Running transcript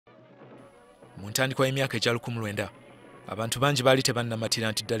Mu ntandikwa y'emyaka egya 1900 abantu bangi baali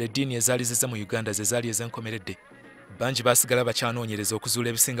tebannamatira nti ddala eddiini ezaalizizza mu Uganda ze zaali ez'enkomeredde. Bangi baasigala bakyanoonyereza okuzuula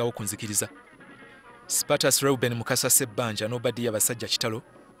ebisingawo ku nzikiriza. Spartus Reuben Mukasa Ssebbanja n'Obadiya Basajja Kitalo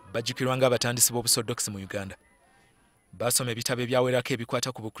bajjukirwa ng'abatandisi b'Obusodokisi mu Uganda. Baasoma ebitabo ebyawerako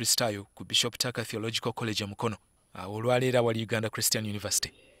ebikwata ku Bukristaayo ku Bishop Tucker Theological College Mukono, awo olwaleero wali Uganda Christian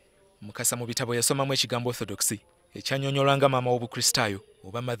University. Mukasa mu bitabo yasomamu ekigambo Orthodoxy ekyannyonnyolwanga maama w'Obukristaayo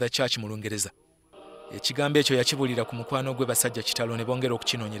oba Mother Church mu Lungereza. Ekigambo ekyo yakibuulira ku mukwano gwe Basajja Kitalo ne bongera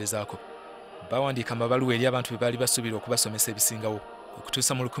okukinoonyerezaako. Bawandiika amabaluwa eri abantu be baali basuubira okubasomesa ebisingawo.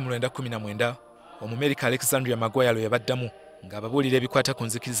 Okutuusa mu 1919 Omumerika Alexandria Maguire yabaddamu ng'ababuulira ebikwata ku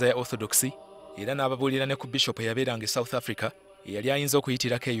nzikiriza ya Orthodoxy era n'ababuulira ne ku Bishop eyabeeranga e South Africa eyali ayinza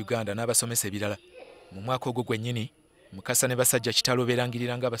okuyitirako e Uganda n'abasomesa ebirala. Mu mwaka ogwo gwennyini Mukasa ne Basajja Kitalo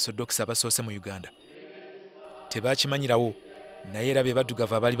beerangirira ng'Abasodokisi abasoose mu Uganda. Tebaakimanyirawo naye era be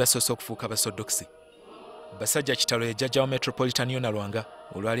baddugavu abaali basoose okufuuka Abasodokisi. Basajja Kitalo ye jjajja wa Metropolitan Yona Lwanga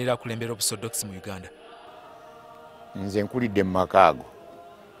olwaleero akulembera Obusodokisi mu Uganda. Nze nkulidde mu makaago.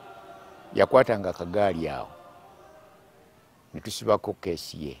 Yakwatanga akagaali awo ne tusibako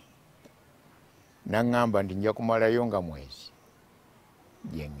keesi ye. N'aŋŋamba nti nja kumalayo nga mwezi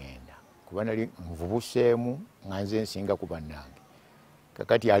gye ŋŋenda. Kuba nali nvubuseemu nga nze nsinga ku bannange.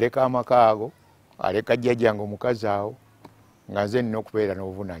 Kakati aleka amakaago, aleka jjajjange omukazi awo, nga nze nina okubeera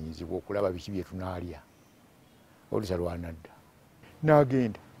n'obuvunaanyizibwa okulaba biki bye tunaalya. Olusa lwanadda.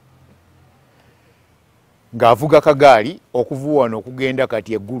 N'agenda. Ng'avuga kagaali okuva wano okugenda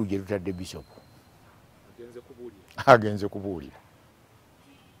kati eggulu gye tutadde Bishop. Agenze kubuulira.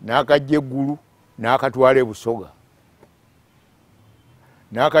 N'akajja eggulu n'akatwala e Busoga.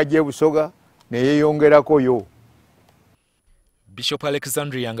 N'akajja e Busoga ne yeeyongerako yo. Bishop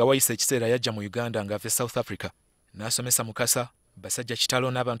Alexandria nga wayise ekiseera yajja mu Uganda ng'ava e South Africa n'asomesa Mukasa, Basajja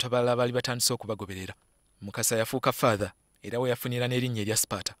Kitalo n'abantu abalala baali batandise okubagoberera. Mukasa yafuuka father era we yafunira n'erinnya erya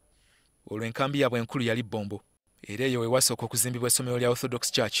Sparta. Olwo enkambi yaabwe enkulu yali Bombo era eyo we wasooka okuzimbibwa essomero lya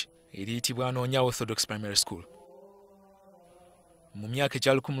Orthodox Church eriyitibwa Anoonya Orthodox Primary School. Mu myaka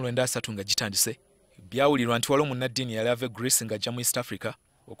egya 1930 nga gitandise byawulirwa nti waliwo munnaddiini yali ava e Greece ng'ajja mu East Africa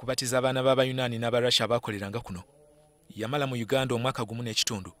okubatiza abaana b'Abayunaani n'Abarussia abaakoleranga kuno. Yamala mu Uganda omwaka gumu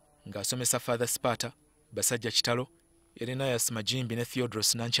n'ekitundu ng'asomesa Father Sparta, Basajja Kitalo, Irenaeus Magimbi ne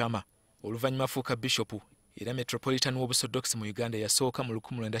Theodros Nankyama. Oluvannyuma afuuka Bishop era Metropolitan w'Obusodokisi mu Uganda yasooka mu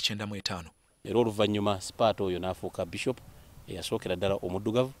 1995. Era oluvannyuma Sparta oyo n'afuuka Bishop eyasookera ddala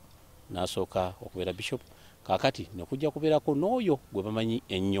omuddugavu n'asooka okubeera Bishop. Kaakati ne kujja kubeerako n'oyo gwe bamanyi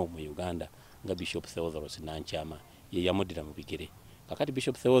ennyo mu Uganda nga Bishop Theodros Nankyama ye yamuddira mu bigere. Kaakati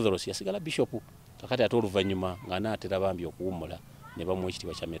Bishop Theodros yasigala Bishop. Kaakati ate oluvannyuma ng'anaatera bambi okuwummula ne bamuwa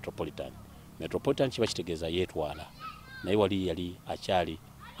ekitiibwa kya Metropolitan. Metropolitan kiba kitegeeza yeetwala. Naye wali yali akyali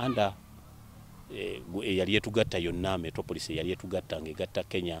anda yali yetugatta yonna Metropolis yali yetugatta ng'egatta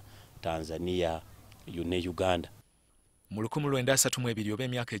Kenya, Tanzania, ne Uganda. Mu 1932 oba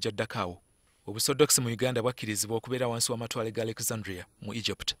emyaka egyaddako awo Obusodokisi mu Uganda bwakkirizibwa okubeera wansi w'amatwale ga Alexandria mu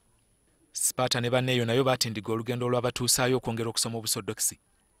Egypt. Sparta ne banneeyo nayo baatindiga olugendo olw'abatuusaayo okwongera okusoma Obusodokisi.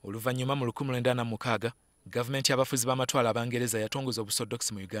 Oluvannyuma mu 1996 gavumenti y'abafuzi b'amatwale Abangereza yatongoza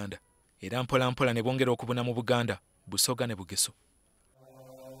Obusodokisi mu Uganda era mpola mpola ne bongera okubuna mu Buganda, Busoga ne Bugeso.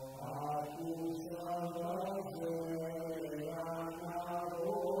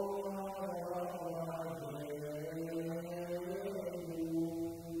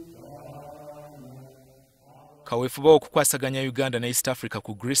 Kaweefube okukwasaganya Uganda ne East Africa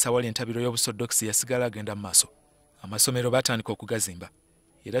ku Greece awali entabiro y'Obusodokisi yasigala agenda mu maaso. Amasomero baatandika okugazimba.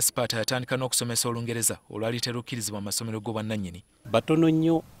 Era Sparta yatandika n'okusomesa Olungereza olwali terukkirizibwa mu masomero g'obwannannyini. Batono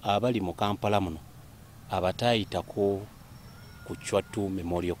nnyo abali mu Kampala muno abataayitako ku Chwatu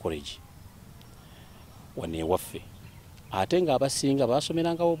Memorial College wano ewaffe. Ate ng'abasinga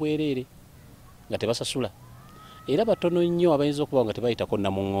baasomerangawo bwereere nga tebasasula. Era batono nnyo abayinza okuba nga tebayitako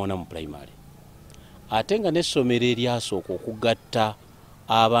Namuŋŋoona mu primary. Ate nga n'essomero eryasooka okugatta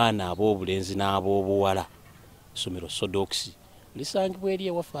abaana ab'obulenzi n'ab'obuwala, essomero Sodokisi, lisangibwa eri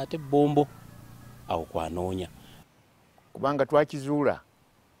ewaffe ate Bombo awo kwanoonya. Kubanga twakizuula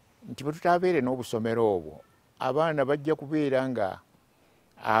nti bwe tutaabeere n'obusomero obwo abaana bajja kubeera nga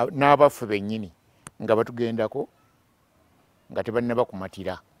n'abaffe bennyini nga batugendako nga tebannaba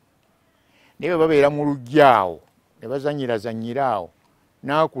kumatira. Naye bwe babeera mu luggyaawo ne bazanyirazanyira awo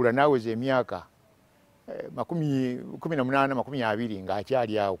n'akula n'aweza emyaka 18-20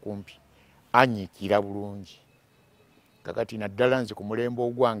 ng'akyali awo kumpi anyiikira bulungi. Kakati naddala nze ku mulembe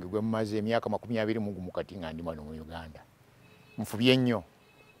ogwange gwe mumaze emyaka 21 kati nga ndi wano mu Uganda. Nfubye nnyo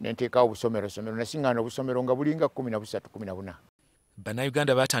ne nteekawo obusomero nasingana obusomero nga bulinga 13-14.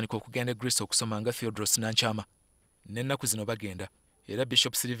 Bannayuganda baatandika okugenda e Greece okusoma nga Theodros Nankyama. N'ennaku zino bagenda, era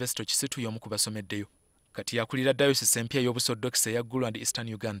Bishop Sylvester Kisitu y'omu ku basomeddeyo. Kati yakulira dayosisi empya ey'Obusodokisi eya Gulu and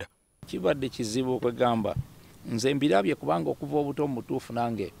Eastern Uganda. Kibadde kizibu okwegamba nze mbirabye kubanga okuva obuto mu butuufu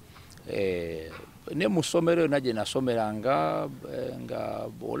nange ne mu ssomero yonna gye nasomeranga nga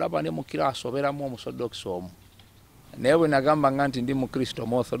olaba ne mu kiraaso obeeramu omusodokisi omu. Naye bwe nagambanga nti ndi mukristo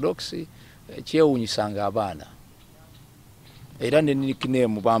omuorthodox kyewuunyisanga abaana. Era ne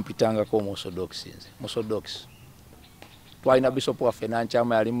nickname bampitangako omuorthodox nze musodokisi. Twalina Bishop waffe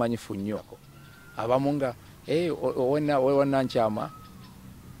Nankyama yali mumanyifu nnyo. Abamu nga owe Nankyama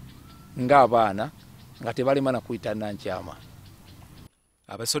ng'abaana nga tebalema na kuyita Nankyama.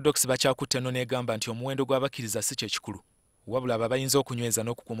 Abasodokisi bakyakutte nno n'egamba nti omuwendo gw'abakkiriza si kye kikulu, wabula abo abayinza okunyweza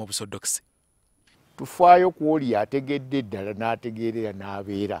n'okukuuma obusodokisi. Tufaayo ku oli ategedde eddala n'ategeerera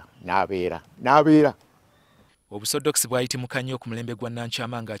n'abeera. Obusodokisi bwayitimuka nnyo ku mulembe gwa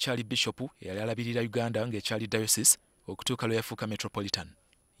Nankyama ng'akyali bishopu eyali alabirira Uganda ng'ekyali diocese okutuuka lwe yafuuka metropolitan.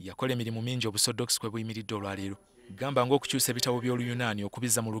 Yakola emirimu mingi obusodokisi kwe buyimiridde olwaleero. Gamba ng'okukyusa ebitabo by'Oluyunaani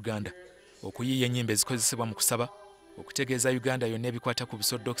okubizza mu Luganda, okuyiiya ennyimba ezikozesebwa mu kusaba, okutegeeza Uganda yonna ebikwata ku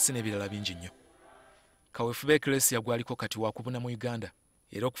busodokisi n'ebirala bingi nnyo. Kaweefube Ecclesia gwaliko kati wakubuna mu Uganda,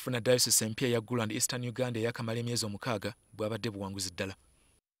 era okufuna diocese empya eya Gulu and Eastern Uganda eyakamala emyezi 6 bwabadde buwanguzi ddala.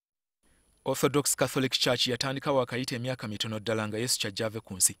 Orthodox Catholic Church yatandika wakayita emyaka mitono ddala nga Yesu kyajja ave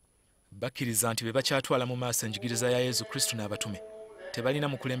ku nsi. Bakkiriza nti be bakyatwala mu maaso enjigiriza ya Yesu Kristo n'abatume. Tebalina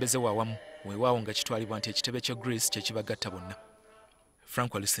mukulembeze waawamu, weewaawo nga kitwalibwa nti ekitebe kya Greece kye kibagatta bonna.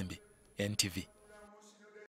 Frank Walisimbi, NTV.